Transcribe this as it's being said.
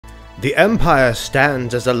The Empire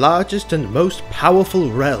stands as the largest and most powerful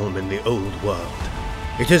realm in the old world.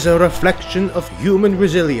 It is a reflection of human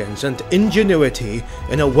resilience and ingenuity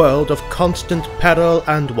in a world of constant peril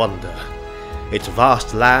and wonder. Its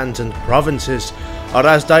vast lands and provinces are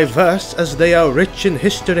as diverse as they are rich in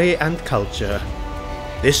history and culture.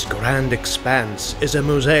 This grand expanse is a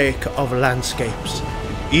mosaic of landscapes,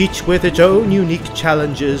 each with its own unique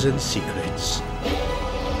challenges and secrets.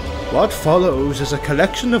 What follows is a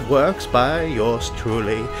collection of works by yours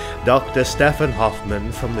truly, Dr. Stefan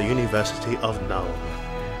Hoffman from the University of Nuln.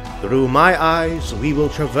 Through my eyes we will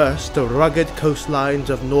traverse the rugged coastlines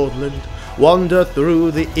of Nordland, wander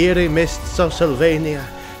through the eerie mists of Sylvania,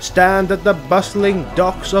 stand at the bustling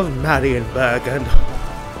docks of Marienburg, and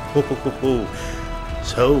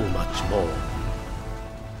so much more.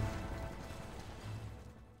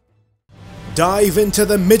 Dive into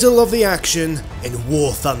the middle of the action in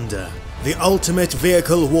War Thunder, the ultimate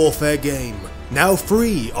vehicle warfare game, now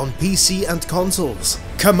free on PC and consoles.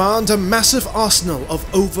 Command a massive arsenal of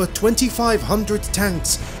over 2,500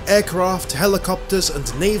 tanks, aircraft, helicopters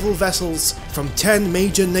and naval vessels from 10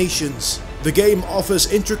 major nations. The game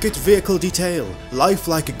offers intricate vehicle detail,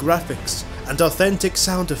 lifelike graphics and authentic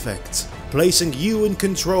sound effects, placing you in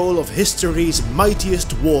control of history's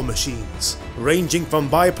mightiest war machines, ranging from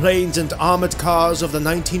biplanes and armoured cars of the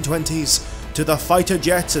 1920s to the fighter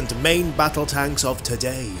jets and main battle tanks of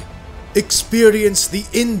today. Experience the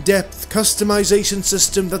in-depth customization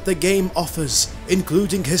system that the game offers,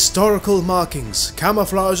 including historical markings,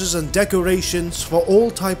 camouflages and decorations for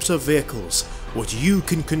all types of vehicles, which you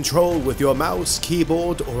can control with your mouse,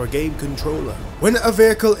 keyboard or a game controller. When a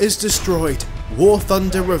vehicle is destroyed, War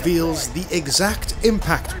Thunder reveals the exact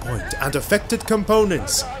impact point and affected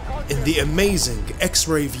components in the amazing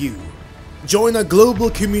X-ray view. Join a global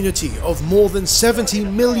community of more than 70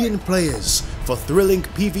 million players for thrilling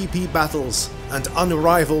PvP battles and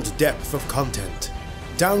unrivaled depth of content.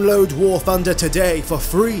 Download War Thunder today for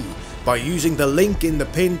free by using the link in the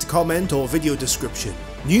pinned comment or video description.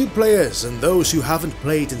 New players and those who haven't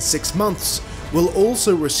played in 6 months will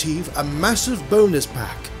also receive a massive bonus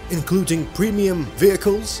pack, including premium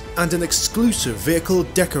vehicles and an exclusive vehicle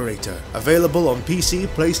decorator, available on PC,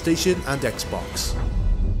 PlayStation and Xbox.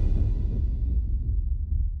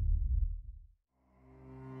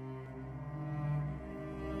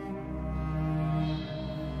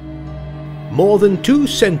 More than 2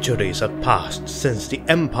 centuries have passed since the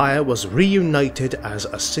Empire was reunited as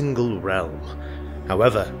a single realm.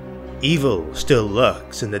 However, evil still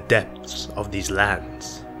lurks in the depths of these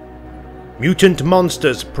lands. Mutant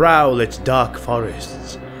monsters prowl its dark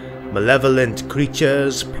forests, malevolent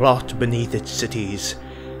creatures plot beneath its cities,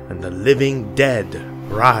 and the living dead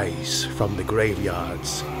rise from the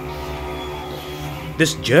graveyards.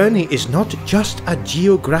 This journey is not just a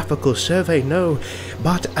geographical survey, no,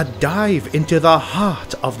 but a dive into the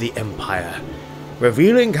heart of the Empire,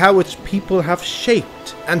 revealing how its people have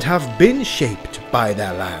shaped and have been shaped by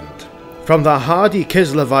their land. From the hardy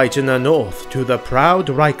Kislevites in the north to the proud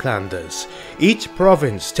Reichlanders, each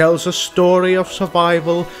province tells a story of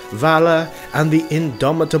survival, valor, and the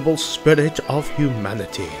indomitable spirit of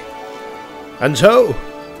humanity. And so,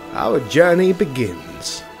 our journey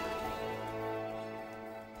begins.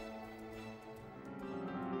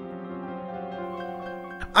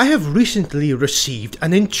 I have recently received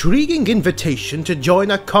an intriguing invitation to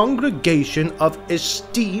join a congregation of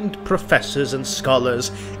esteemed professors and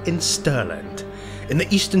scholars in Stirland, in the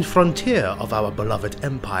eastern frontier of our beloved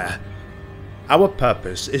empire. Our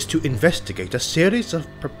purpose is to investigate a series of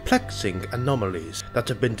perplexing anomalies that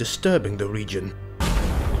have been disturbing the region.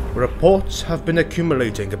 Reports have been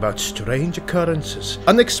accumulating about strange occurrences,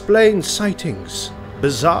 unexplained sightings,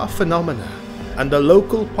 bizarre phenomena, and the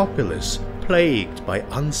local populace plagued by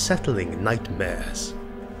unsettling nightmares.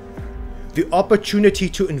 The opportunity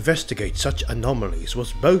to investigate such anomalies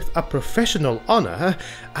was both a professional honor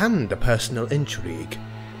and a personal intrigue.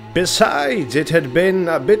 Besides, it had been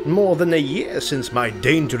a bit more than a year since my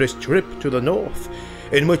dangerous trip to the north,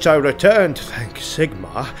 in which I returned, thank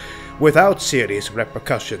Sigmar, without serious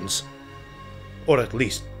repercussions. Or at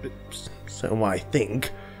least, so I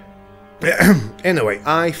think. Anyway,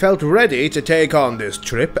 I felt ready to take on this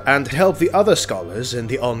trip and help the other scholars in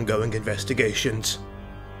the ongoing investigations.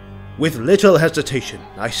 With little hesitation,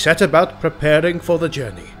 I set about preparing for the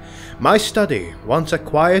journey. My study, once a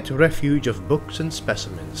quiet refuge of books and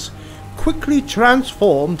specimens, quickly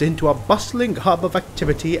transformed into a bustling hub of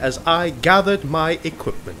activity as I gathered my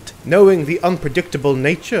equipment. Knowing the unpredictable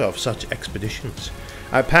nature of such expeditions,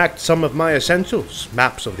 I packed some of my essentials,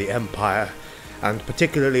 maps of the Empire, and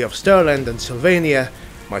particularly of Stirland and Sylvania,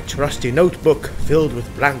 my trusty notebook filled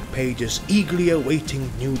with blank pages eagerly awaiting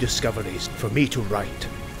new discoveries for me to write.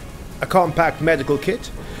 A compact medical kit,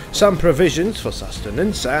 some provisions for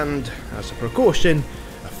sustenance, and, as a precaution,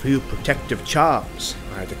 a few protective charms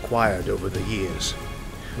I had acquired over the years.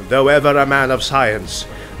 Though ever a man of science,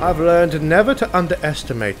 I've learned never to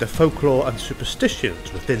underestimate the folklore and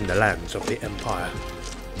superstitions within the lands of the Empire.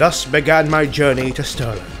 Thus began my journey to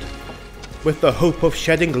Stirland, with the hope of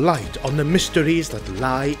shedding light on the mysteries that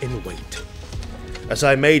lie in wait. As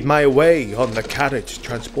I made my way on the carriage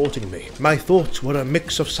transporting me, my thoughts were a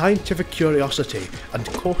mix of scientific curiosity and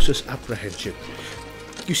cautious apprehension.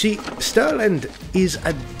 You see, Stirland is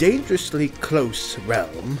a dangerously close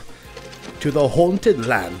realm to the haunted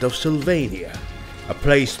land of Sylvania, a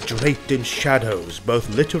place draped in shadows, both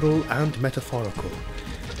literal and metaphorical.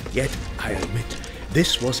 Yet, I admit,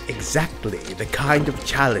 this was exactly the kind of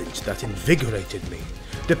challenge that invigorated me,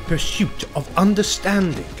 the pursuit of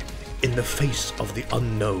understanding in the face of the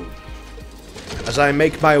unknown. As I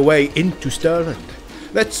make my way into Stirland,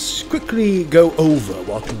 let's quickly go over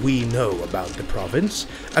what we know about the province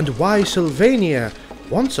and why Sylvania,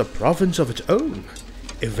 once a province of its own,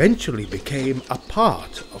 eventually became a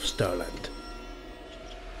part of Stirland.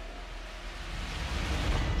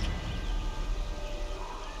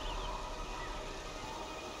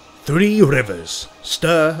 Three rivers,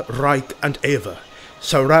 Ster, Reich, and Ever,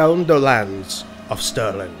 surround the lands of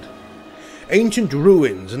Stirland. Ancient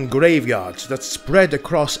ruins and graveyards that spread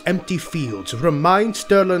across empty fields remind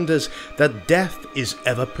Stirlanders that death is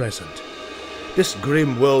ever present. This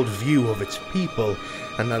grim world view of its people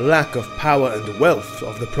and the lack of power and wealth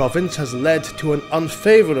of the province has led to an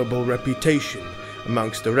unfavourable reputation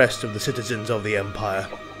amongst the rest of the citizens of the Empire.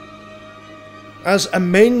 As a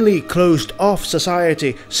mainly closed-off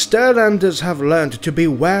society, Stirlanders have learned to be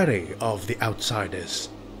wary of the outsiders.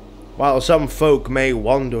 While some folk may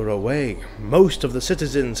wander away, most of the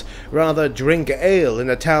citizens rather drink ale in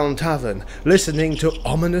a town tavern, listening to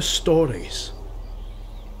ominous stories.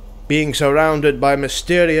 Being surrounded by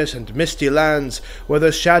mysterious and misty lands where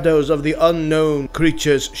the shadows of the unknown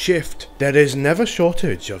creatures shift, there is never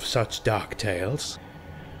shortage of such dark tales.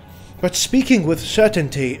 But speaking with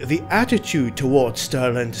certainty, the attitude towards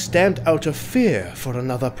Stirland stemmed out of fear for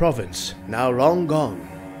another province, now long gone,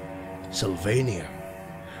 Sylvania.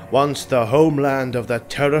 Once the homeland of the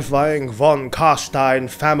terrifying von Carstein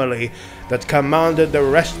family that commanded the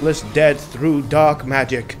restless dead through dark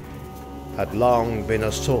magic, had long been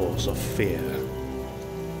a source of fear.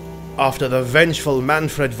 After the vengeful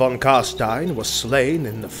Manfred von Carstein was slain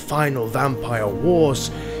in the final vampire wars,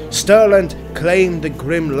 Stirland claimed the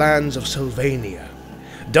grim lands of Sylvania,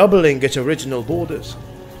 doubling its original borders.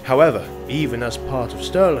 However, even as part of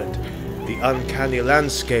Stirland, the uncanny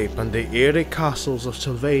landscape and the eerie castles of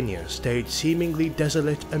Sylvania stayed seemingly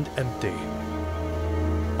desolate and empty.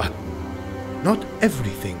 But not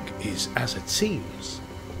everything is as it seems.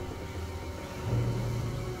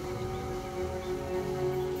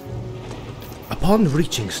 Upon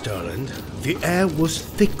reaching Stirland, the air was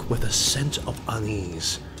thick with a sense of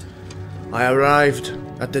unease. I arrived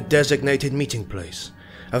at the designated meeting place,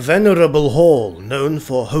 a venerable hall known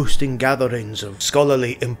for hosting gatherings of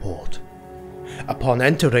scholarly import. Upon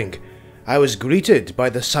entering, I was greeted by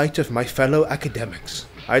the sight of my fellow academics,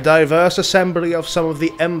 a diverse assembly of some of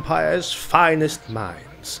the Empire's finest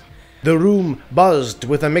minds. The room buzzed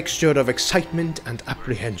with a mixture of excitement and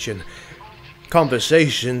apprehension.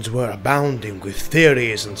 Conversations were abounding with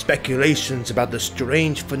theories and speculations about the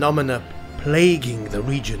strange phenomena plaguing the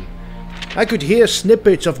region. I could hear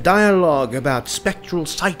snippets of dialogue about spectral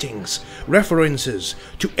sightings, references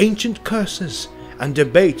to ancient curses, and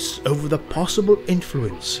debates over the possible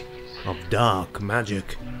influence of dark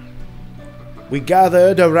magic. We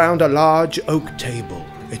gathered around a large oak table,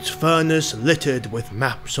 its furnace littered with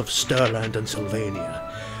maps of Stirland and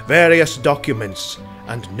Sylvania, various documents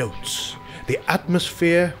and notes. The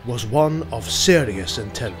atmosphere was one of serious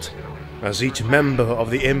intent, as each member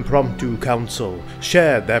of the impromptu council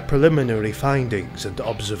shared their preliminary findings and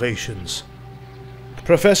observations.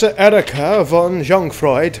 Professor Erika von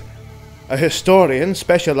Jungfreud, a historian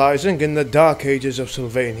specializing in the Dark Ages of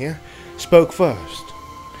Sylvania, spoke first.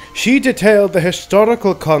 She detailed the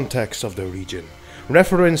historical context of the region,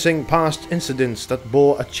 referencing past incidents that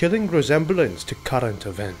bore a chilling resemblance to current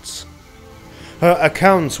events. Her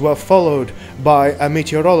accounts were followed by a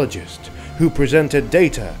meteorologist who presented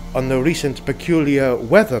data on the recent peculiar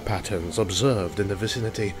weather patterns observed in the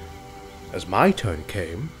vicinity. As my turn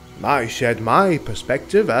came, I shared my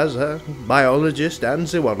perspective as a biologist and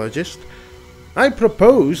zoologist. I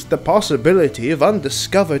proposed the possibility of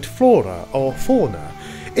undiscovered flora or fauna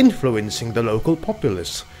influencing the local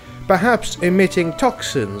populace, perhaps emitting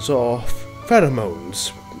toxins or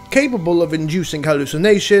pheromones, capable of inducing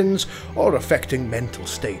hallucinations or affecting mental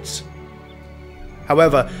states.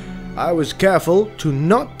 However, I was careful to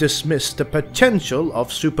not dismiss the potential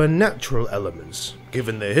of supernatural elements,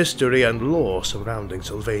 given the history and lore surrounding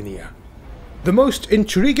Sylvania. The most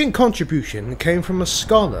intriguing contribution came from a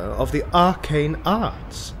scholar of the arcane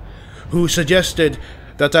arts, who suggested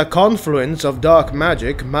that a confluence of dark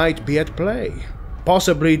magic might be at play,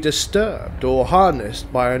 possibly disturbed or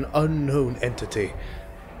harnessed by an unknown entity.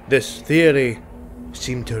 This theory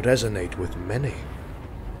seemed to resonate with many.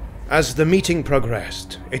 As the meeting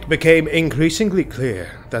progressed, it became increasingly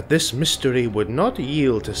clear that this mystery would not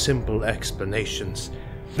yield to simple explanations.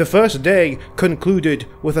 The first day concluded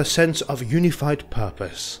with a sense of unified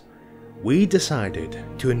purpose. We decided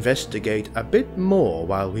to investigate a bit more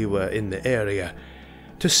while we were in the area,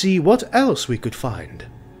 to see what else we could find.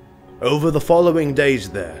 Over the following days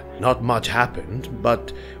there, not much happened,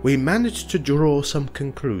 but we managed to draw some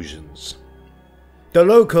conclusions. The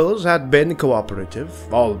locals had been cooperative,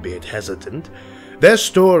 albeit hesitant. Their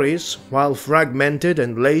stories, while fragmented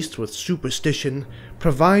and laced with superstition,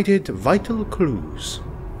 provided vital clues.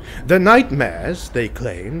 The nightmares, they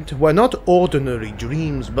claimed, were not ordinary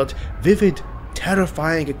dreams, but vivid,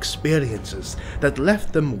 terrifying experiences that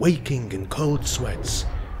left them waking in cold sweats,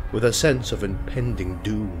 with a sense of impending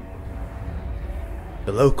doom.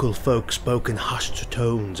 The local folk spoke in hushed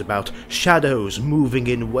tones about shadows moving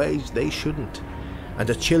in ways they shouldn't, and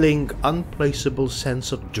a chilling, unplaceable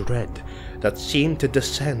sense of dread that seemed to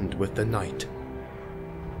descend with the night.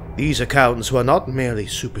 These accounts were not merely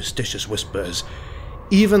superstitious whispers.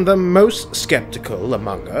 Even the most skeptical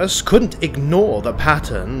among us couldn't ignore the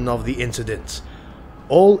pattern of the incidents,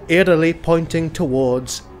 all eerily pointing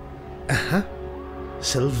towards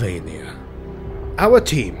Sylvania. Our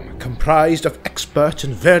team, comprised of experts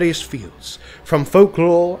in various fields, from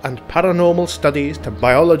folklore and paranormal studies to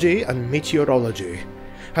biology and meteorology,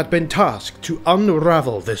 had been tasked to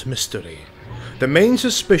unravel this mystery. The main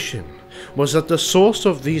suspicion was that the source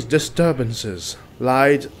of these disturbances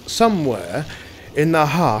lied somewhere in the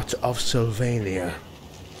heart of Sylvania.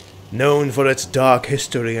 Known for its dark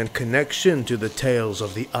history and connection to the tales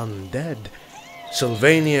of the undead,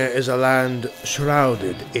 Sylvania is a land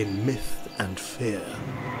shrouded in myth and fear.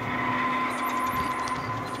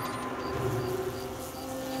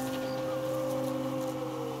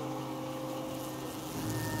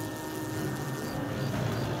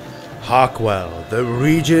 Harkwell, the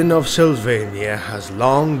region of Sylvania, has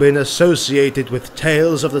long been associated with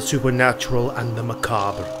tales of the supernatural and the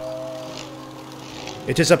macabre.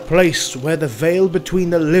 It is a place where the veil between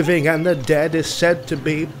the living and the dead is said to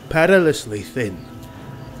be perilously thin,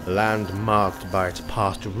 a land marked by its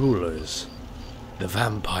past rulers, the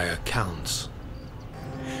vampire counts.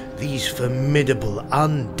 These formidable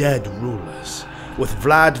undead rulers, with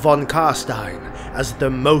Vlad von Carstein as the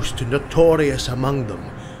most notorious among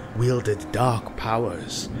them, wielded dark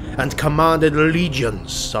powers and commanded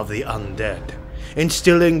legions of the undead,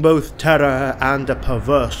 instilling both terror and a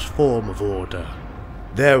perverse form of order.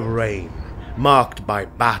 Their reign, marked by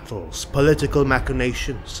battles, political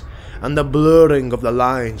machinations, and the blurring of the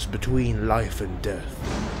lines between life and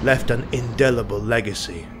death, left an indelible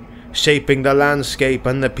legacy, shaping the landscape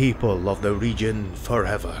and the people of the region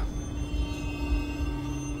forever.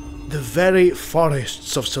 The very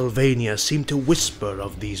forests of Sylvania seem to whisper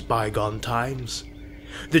of these bygone times.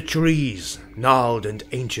 The trees, gnarled and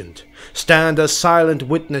ancient, stand as silent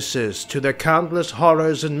witnesses to the countless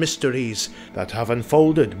horrors and mysteries that have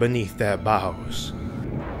unfolded beneath their boughs.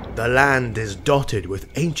 The land is dotted with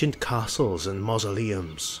ancient castles and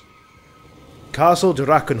mausoleums. Castle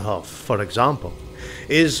Drakenhof, for example,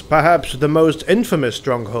 is perhaps the most infamous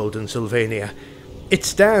stronghold in Sylvania. It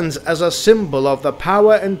stands as a symbol of the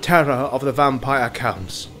power and terror of the vampire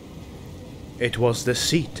counts. It was the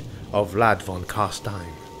seat of Vlad von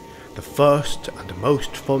Carstein, the first and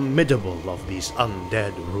most formidable of these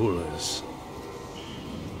undead rulers.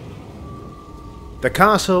 The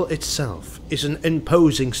castle itself is an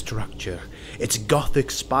imposing structure, its Gothic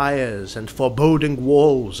spires and foreboding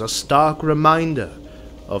walls a stark reminder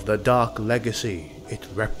of the dark legacy it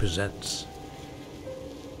represents.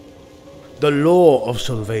 The lore of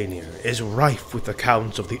Sylvania is rife with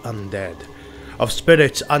accounts of the undead, of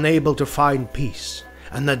spirits unable to find peace,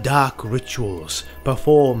 and the dark rituals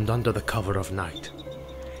performed under the cover of night.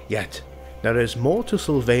 Yet, there is more to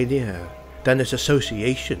Sylvania than its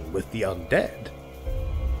association with the undead.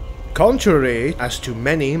 Contrary, as to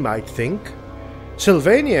many might think,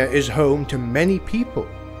 Sylvania is home to many people.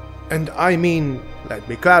 And I mean, let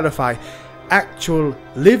me clarify, actual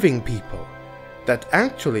living people that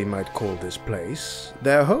actually might call this place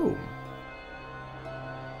their home.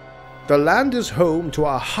 The land is home to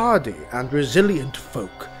a hardy and resilient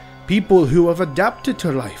folk, people who have adapted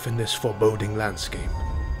to life in this foreboding landscape.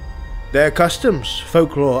 Their customs,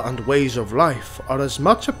 folklore and ways of life are as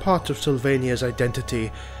much a part of Sylvania's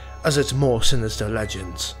identity as its more sinister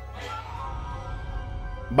legends.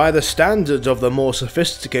 By the standards of the more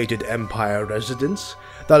sophisticated Empire residents,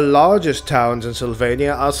 the largest towns in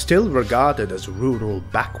Sylvania are still regarded as rural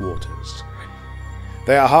backwaters.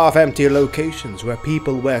 They are half-empty locations where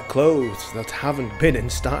people wear clothes that haven't been in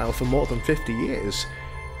style for more than 50 years.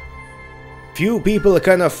 Few people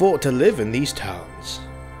can afford to live in these towns,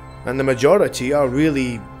 and the majority are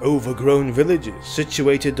really overgrown villages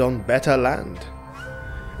situated on better land.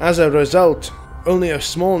 As a result, only a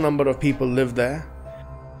small number of people live there.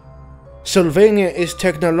 Sylvania is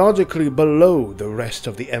technologically below the rest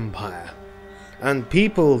of the Empire, and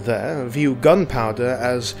people there view gunpowder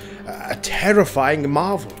as a terrifying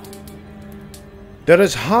marvel. There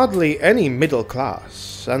is hardly any middle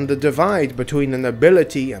class, and the divide between the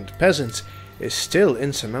nobility and peasants is still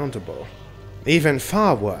insurmountable, even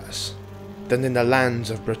far worse than in the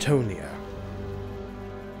lands of Bretonnia.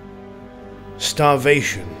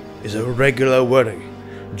 Starvation is a regular worry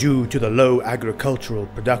due to the low agricultural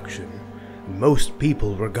production. Most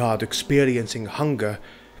people regard experiencing hunger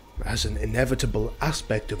as an inevitable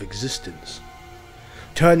aspect of existence.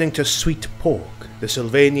 Turning to sweet pork, the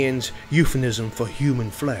Sylvanians' euphemism for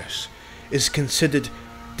human flesh, is considered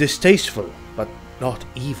distasteful but not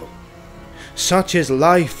evil. Such is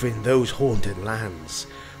life in those haunted lands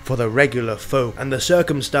for the regular folk, and the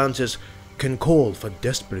circumstances can call for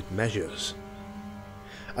desperate measures.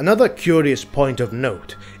 Another curious point of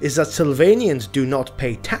note is that Sylvanians do not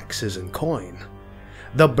pay taxes in coin.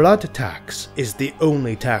 The blood tax is the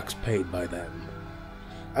only tax paid by them,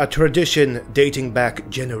 a tradition dating back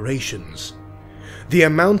generations. The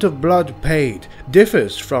amount of blood paid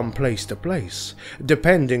differs from place to place,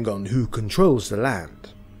 depending on who controls the land.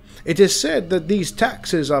 It is said that these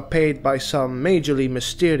taxes are paid by some majorly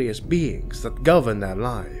mysterious beings that govern their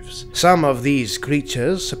lives. Some of these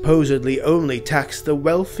creatures supposedly only tax the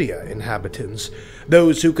wealthier inhabitants,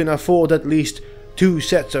 those who can afford at least 2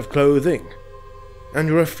 sets of clothing,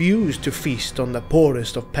 and refuse to feast on the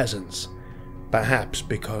poorest of peasants, perhaps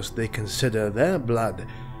because they consider their blood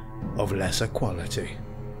of lesser quality.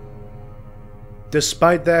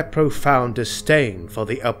 Despite their profound disdain for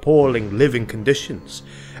the appalling living conditions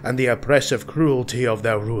and the oppressive cruelty of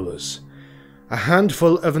their rulers, a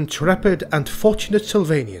handful of intrepid and fortunate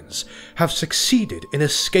Sylvanians have succeeded in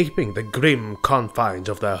escaping the grim confines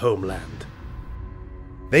of their homeland.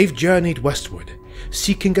 They've journeyed westward,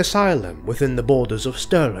 seeking asylum within the borders of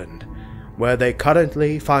Stirland, where they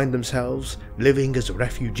currently find themselves living as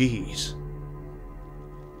refugees.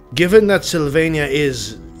 Given that Sylvania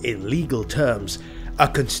is, in legal terms, a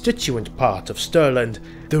constituent part of Stirland,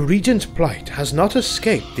 the regent's plight has not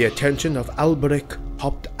escaped the attention of Alberic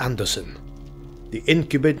Hopt Anderson, the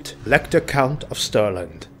incumbent Lector Count of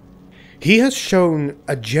Stirland. He has shown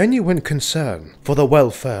a genuine concern for the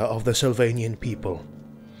welfare of the Sylvanian people.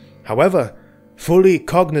 However, fully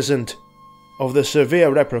cognizant of the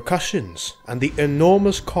severe repercussions and the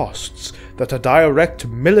enormous costs that a direct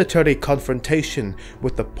military confrontation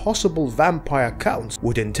with the possible vampire counts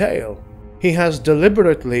would entail, he has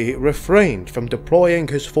deliberately refrained from deploying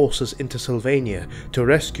his forces into Sylvania to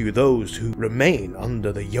rescue those who remain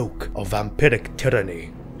under the yoke of vampiric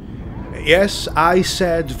tyranny. Yes, I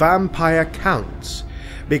said vampire counts,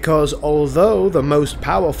 because although the most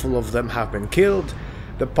powerful of them have been killed,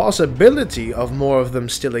 the possibility of more of them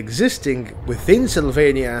still existing within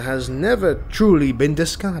Sylvania has never truly been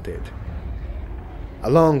discarded,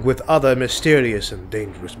 along with other mysterious and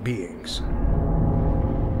dangerous beings.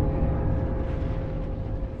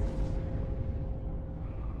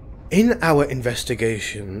 In our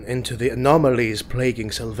investigation into the anomalies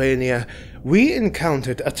plaguing Sylvania, we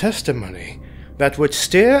encountered a testimony that would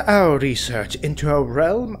steer our research into a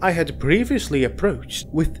realm I had previously approached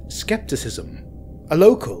with skepticism. A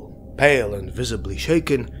local, pale and visibly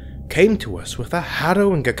shaken, came to us with a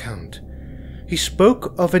harrowing account. He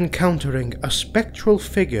spoke of encountering a spectral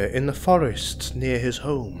figure in the forests near his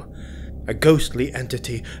home, a ghostly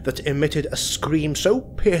entity that emitted a scream so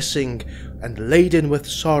piercing and laden with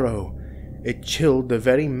sorrow it chilled the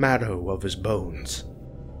very marrow of his bones.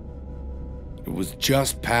 It was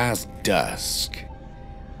just past dusk,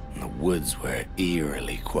 and the woods were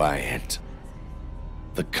eerily quiet.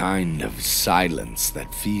 The kind of silence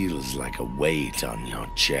that feels like a weight on your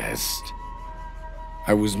chest.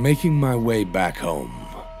 I was making my way back home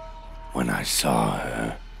when I saw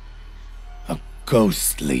her. A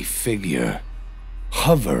ghostly figure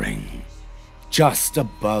hovering just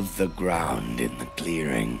above the ground in the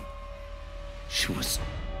clearing. She was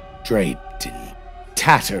draped in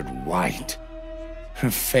tattered white,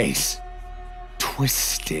 her face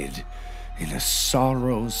twisted in a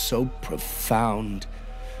sorrow so profound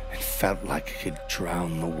it felt like it could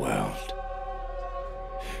drown the world.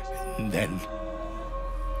 And then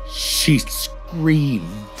she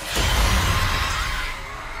screamed.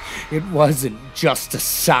 It wasn't just a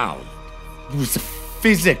sound, it was a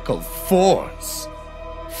physical force,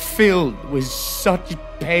 filled with such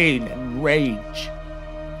pain and rage.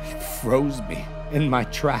 It froze me in my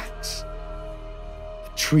tracks. The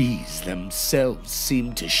trees themselves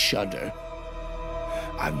seemed to shudder.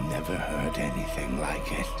 I've never heard anything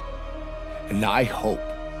like it, and I hope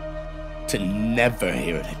to never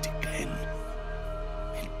hear it again.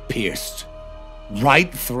 It pierced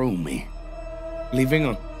right through me, leaving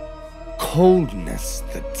a coldness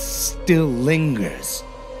that still lingers.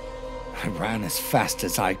 I ran as fast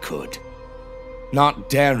as I could, not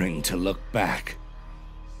daring to look back.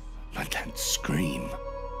 But that scream,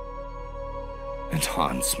 it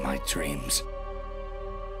haunts my dreams.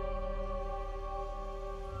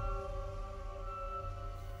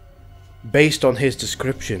 Based on his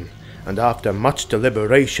description, and after much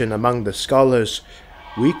deliberation among the scholars,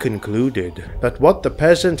 we concluded that what the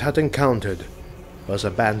peasant had encountered was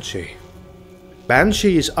a banshee.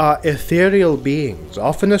 Banshees are ethereal beings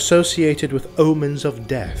often associated with omens of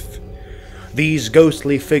death. These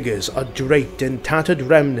ghostly figures are draped in tattered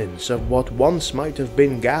remnants of what once might have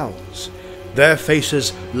been gowns, their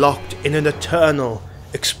faces locked in an eternal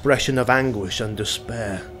expression of anguish and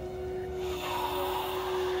despair.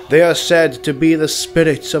 They are said to be the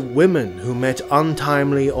spirits of women who met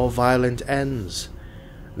untimely or violent ends,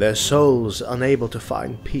 their souls unable to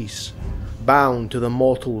find peace, bound to the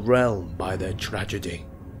mortal realm by their tragedy.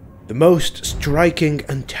 The most striking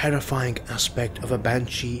and terrifying aspect of a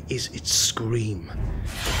banshee is its scream.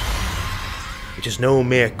 It is no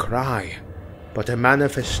mere cry, but a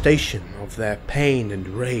manifestation of their pain and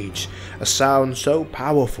rage, a sound so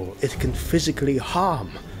powerful it can physically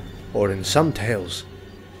harm, or in some tales,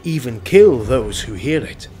 even kill those who hear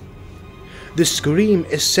it. The scream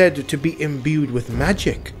is said to be imbued with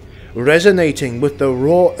magic, resonating with the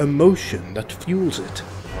raw emotion that fuels it.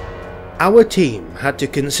 Our team had to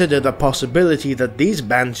consider the possibility that these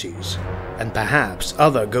banshees, and perhaps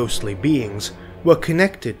other ghostly beings, were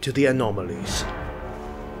connected to the anomalies.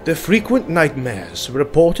 The frequent nightmares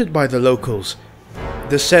reported by the locals,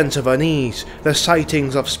 the sense of unease, the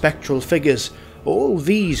sightings of spectral figures, all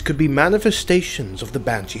these could be manifestations of the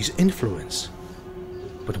banshee's influence.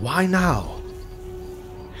 But why now?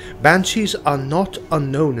 Banshees are not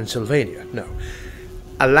unknown in Sylvania, no.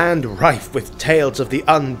 A land rife with tales of the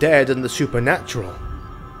undead and the supernatural.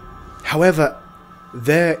 However,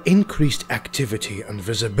 their increased activity and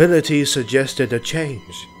visibility suggested a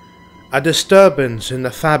change, a disturbance in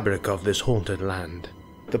the fabric of this haunted land.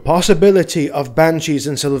 The possibility of banshees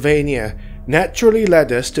in Sylvania naturally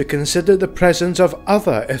led us to consider the presence of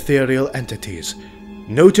other ethereal entities,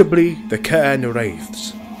 notably the Cairn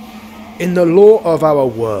Wraiths. In the lore of our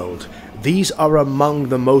world, these are among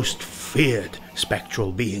the most feared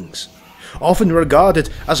spectral beings, often regarded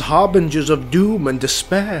as harbingers of doom and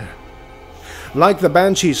despair. Like the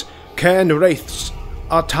banshees, Cairn Wraiths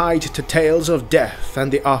are tied to tales of death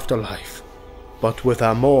and the afterlife, but with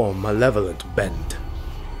a more malevolent bent.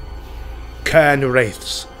 Cairn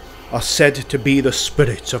Wraiths are said to be the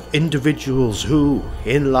spirits of individuals who,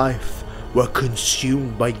 in life, were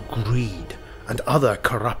consumed by greed and other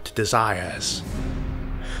corrupt desires.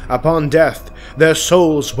 Upon death, their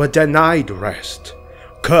souls were denied rest,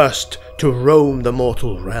 cursed to roam the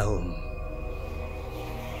mortal realm.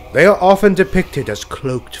 They are often depicted as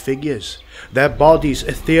cloaked figures, their bodies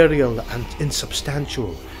ethereal and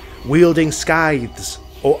insubstantial, wielding scythes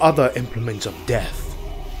or other implements of death.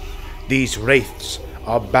 These wraiths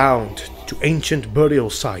are bound to ancient burial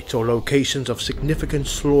sites or locations of significant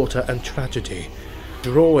slaughter and tragedy,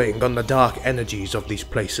 drawing on the dark energies of these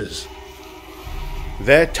places.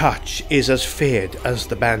 Their touch is as feared as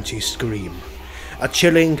the banshee's scream, a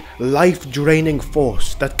chilling, life-draining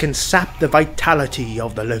force that can sap the vitality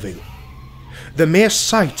of the living. The mere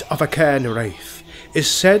sight of a Cairn Wraith is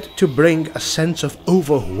said to bring a sense of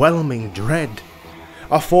overwhelming dread,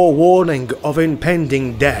 a forewarning of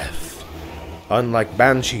impending death. Unlike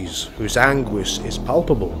banshees, whose anguish is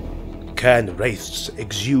palpable, Cairn Wraiths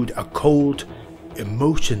exude a cold,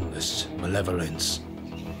 emotionless malevolence.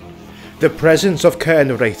 The presence of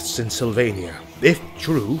Cairn Wraiths in Sylvania, if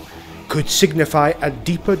true, could signify a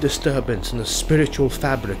deeper disturbance in the spiritual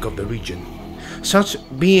fabric of the region. Such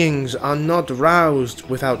beings are not roused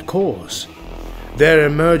without cause. Their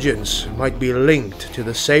emergence might be linked to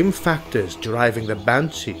the same factors driving the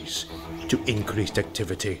banshees to increased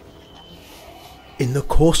activity. In the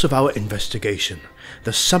course of our investigation,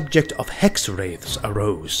 the subject of hex wraiths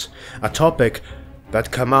arose, a topic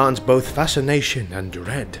that commands both fascination and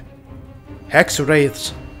dread. Hex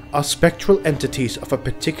wraiths are spectral entities of a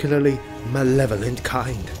particularly malevolent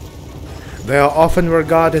kind. They are often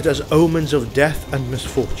regarded as omens of death and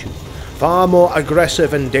misfortune, far more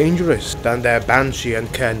aggressive and dangerous than their Banshee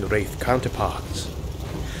and Cairn Wraith counterparts.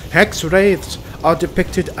 Hex wraiths are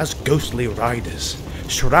depicted as ghostly riders,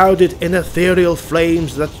 shrouded in ethereal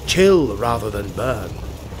flames that chill rather than burn.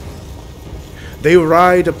 They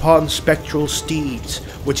ride upon spectral steeds,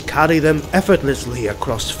 which carry them effortlessly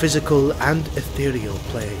across physical and ethereal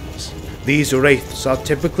planes. These wraiths are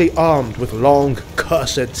typically armed with long,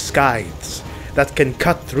 cursed scythes that can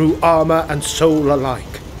cut through armor and soul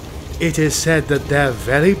alike. It is said that their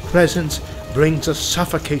very presence brings a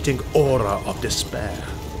suffocating aura of despair,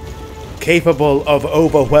 capable of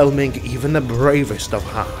overwhelming even the bravest of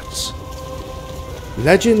hearts.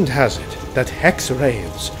 Legend has it that hex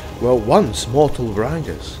wraiths were once mortal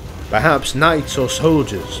riders, perhaps knights or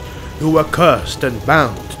soldiers, who were cursed and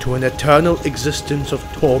bound to an eternal existence of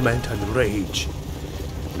torment and rage.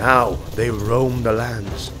 Now they roam the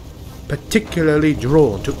lands, particularly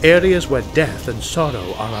drawn to areas where death and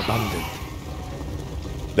sorrow are abundant.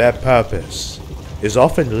 Their purpose is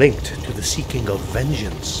often linked to the seeking of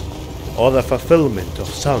vengeance, or the fulfillment of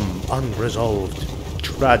some unresolved,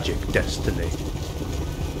 tragic destiny.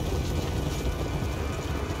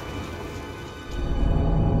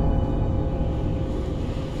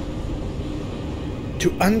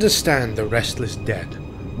 To understand the restless dead,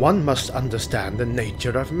 one must understand the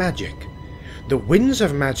nature of magic. The winds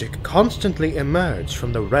of magic constantly emerge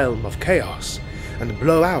from the realm of chaos and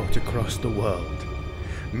blow out across the world.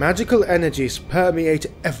 Magical energies permeate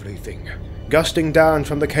everything. Gusting down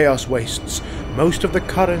from the chaos wastes, most of the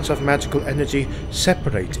currents of magical energy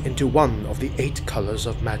separate into one of the 8 colors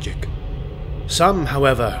of magic. Some,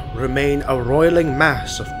 however, remain a roiling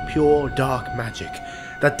mass of pure dark magic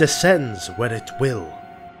that descends where it will.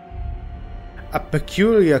 A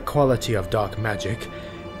peculiar quality of dark magic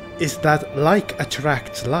is that like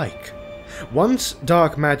attracts like. Once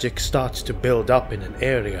dark magic starts to build up in an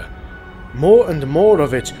area, more and more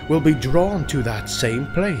of it will be drawn to that same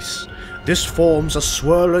place. This forms a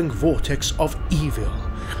swirling vortex of evil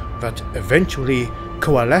that eventually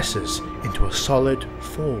coalesces into a solid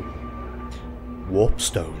form.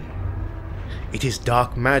 Warpstone. It is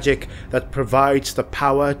dark magic that provides the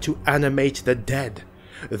power to animate the dead.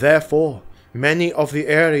 Therefore, many of the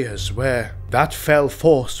areas where that fell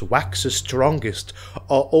force waxes strongest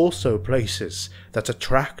are also places that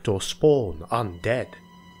attract or spawn undead.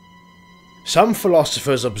 Some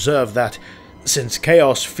philosophers observe that, since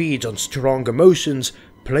chaos feeds on strong emotions,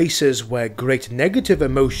 places where great negative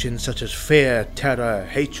emotions such as fear, terror,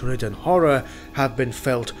 hatred, and horror have been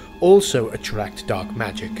felt also attract dark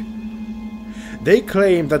magic. They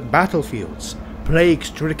claim that battlefields,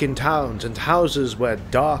 plague-stricken towns, and houses where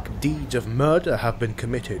dark deeds of murder have been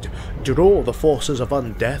committed draw the forces of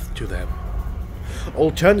undeath to them.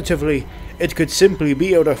 Alternatively, it could simply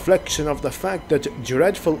be a reflection of the fact that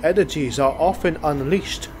dreadful energies are often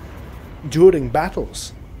unleashed during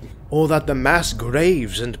battles, or that the mass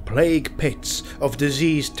graves and plague pits of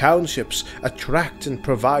diseased townships attract and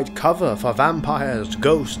provide cover for vampires,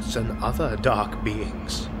 ghosts, and other dark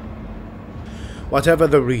beings. Whatever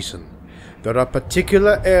the reason, there are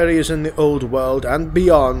particular areas in the old world and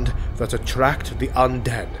beyond that attract the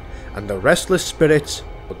undead, and the restless spirits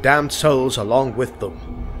or damned souls along with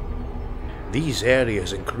them. These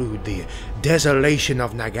areas include the desolation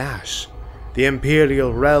of Nagash, the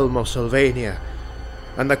imperial realm of Sylvania,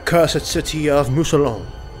 and the cursed city of Mousselon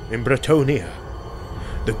in Bretonia,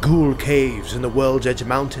 the ghoul caves in the World's Edge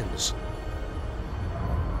Mountains,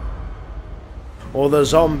 or the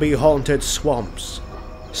zombie-haunted swamps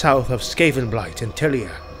south of Skavenblight and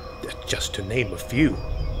Tilia, just to name a few.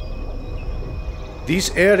 These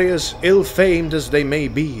areas, ill-famed as they may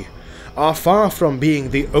be, are far from being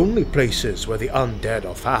the only places where the undead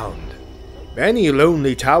are found. Any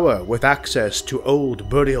lonely tower with access to old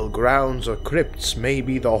burial grounds or crypts may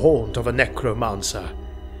be the haunt of a necromancer,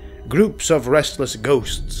 groups of restless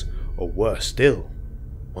ghosts, or worse still,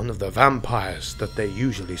 one of the vampires that they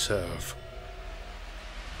usually serve.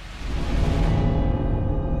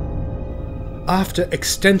 After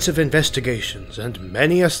extensive investigations and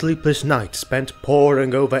many a sleepless night spent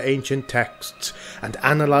poring over ancient texts and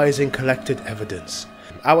analysing collected evidence,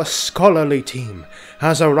 our scholarly team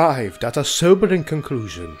has arrived at a sobering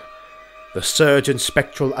conclusion. The surge in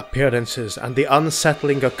spectral appearances and the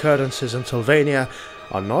unsettling occurrences in Sylvania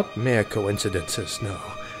are not mere coincidences, no,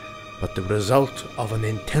 but the result of an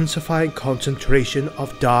intensifying concentration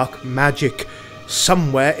of dark magic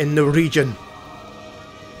somewhere in the region.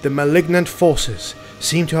 The malignant forces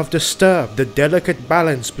seem to have disturbed the delicate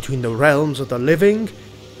balance between the realms of the living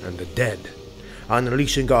and the dead,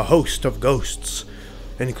 unleashing a host of ghosts,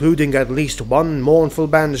 including at least one mournful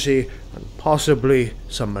banshee and possibly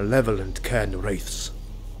some malevolent cairn wraiths.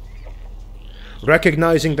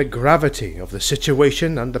 Recognizing the gravity of the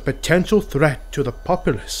situation and the potential threat to the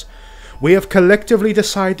populace, we have collectively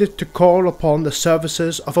decided to call upon the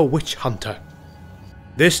services of a witch hunter.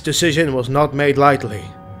 This decision was not made lightly.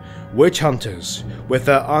 Witch hunters, with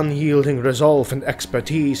their unyielding resolve and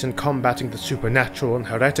expertise in combating the supernatural and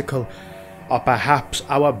heretical, are perhaps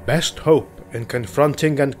our best hope in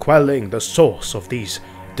confronting and quelling the source of these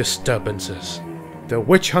disturbances. The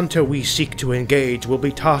witch hunter we seek to engage will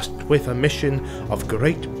be tasked with a mission of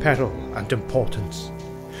great peril and importance.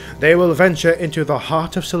 They will venture into the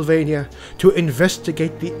heart of Sylvania to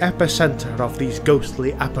investigate the epicenter of these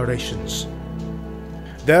ghostly apparitions.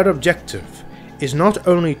 Their objective is not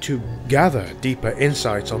only to gather deeper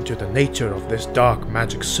insights onto the nature of this dark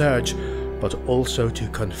magic surge, but also to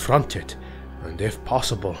confront it, and if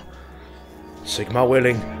possible, Sigma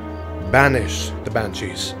willing, banish the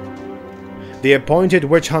banshees. The appointed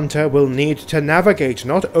witch hunter will need to navigate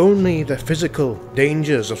not only the physical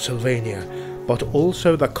dangers of Sylvania, but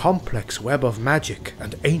also the complex web of magic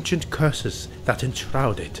and ancient curses that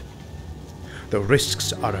enshroud it. The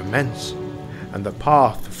risks are immense, and the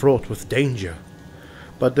path fraught with danger,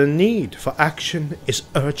 but the need for action is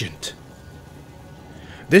urgent.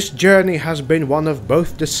 This journey has been one of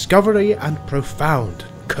both discovery and profound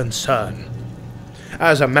concern.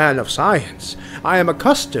 As a man of science, I am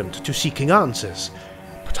accustomed to seeking answers,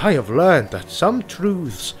 but I have learned that some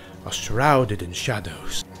truths are shrouded in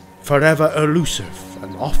shadows, forever elusive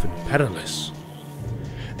and often perilous.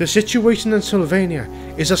 The situation in Sylvania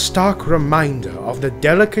is a stark reminder of the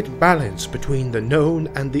delicate balance between the known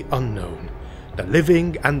and the unknown, the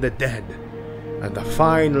living and the dead, and the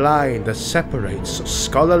fine line that separates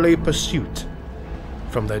scholarly pursuit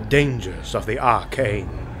from the dangers of the arcane.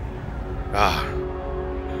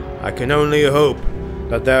 I can only hope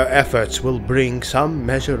that their efforts will bring some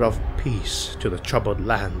measure of peace to the troubled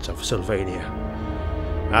lands of Sylvania.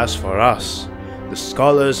 As for us, the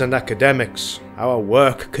scholars and academics, our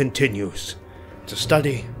work continues. To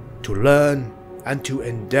study, to learn, and to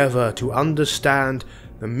endeavor to understand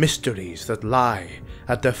the mysteries that lie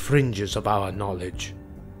at the fringes of our knowledge.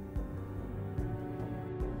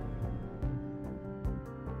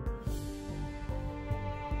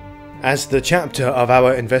 As the chapter of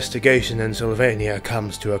our investigation in Sylvania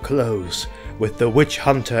comes to a close, with the witch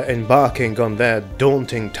hunter embarking on their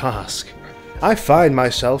daunting task, I find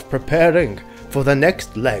myself preparing for the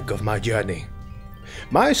next leg of my journey.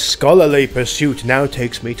 My scholarly pursuit now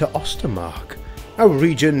takes me to Ostermark, a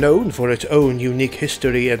region known for its own unique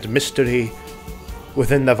history and mystery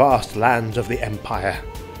within the vast lands of the Empire.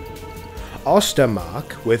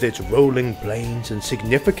 Ostermark, with its rolling plains and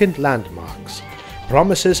significant landmarks,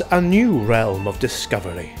 promises a new realm of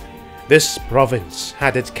discovery. This province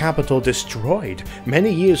had its capital destroyed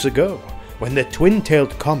many years ago when the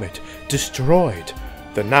twin-tailed comet destroyed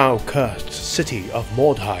the now cursed city of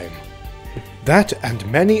Mordheim. That and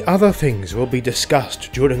many other things will be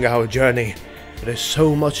discussed during our journey. There is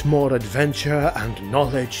so much more adventure and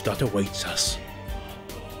knowledge that awaits us.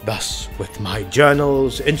 Thus, with my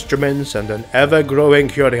journals, instruments, and an ever-growing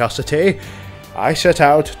curiosity, I set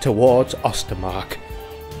out towards Ostermark.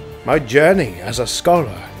 My journey as a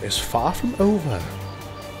scholar is far from over.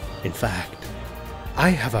 In fact, I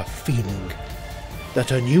have a feeling that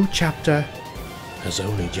a new chapter has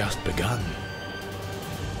only just begun.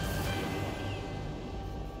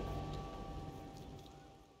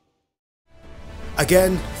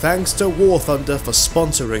 Again, thanks to War Thunder for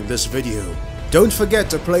sponsoring this video. Don't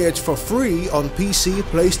forget to play it for free on PC,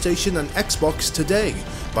 PlayStation and Xbox today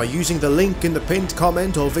by using the link in the pinned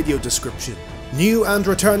comment or video description. New and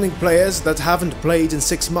returning players that haven't played in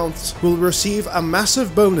 6 months will receive a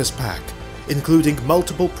massive bonus pack, including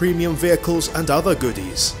multiple premium vehicles and other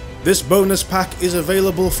goodies. This bonus pack is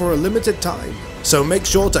available for a limited time, so make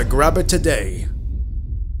sure to grab it today.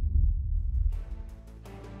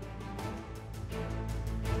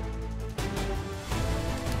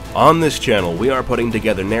 On this channel, we are putting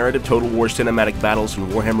together narrative Total War cinematic battles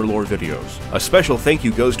and Warhammer lore videos. A special thank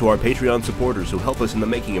you goes to our Patreon supporters who help us in the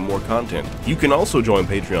making of more content. You can also join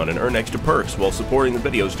Patreon and earn extra perks while supporting the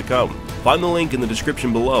videos to come. Find the link in the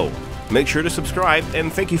description below. Make sure to subscribe,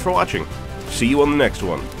 and thank you for watching. See you on the next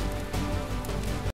one.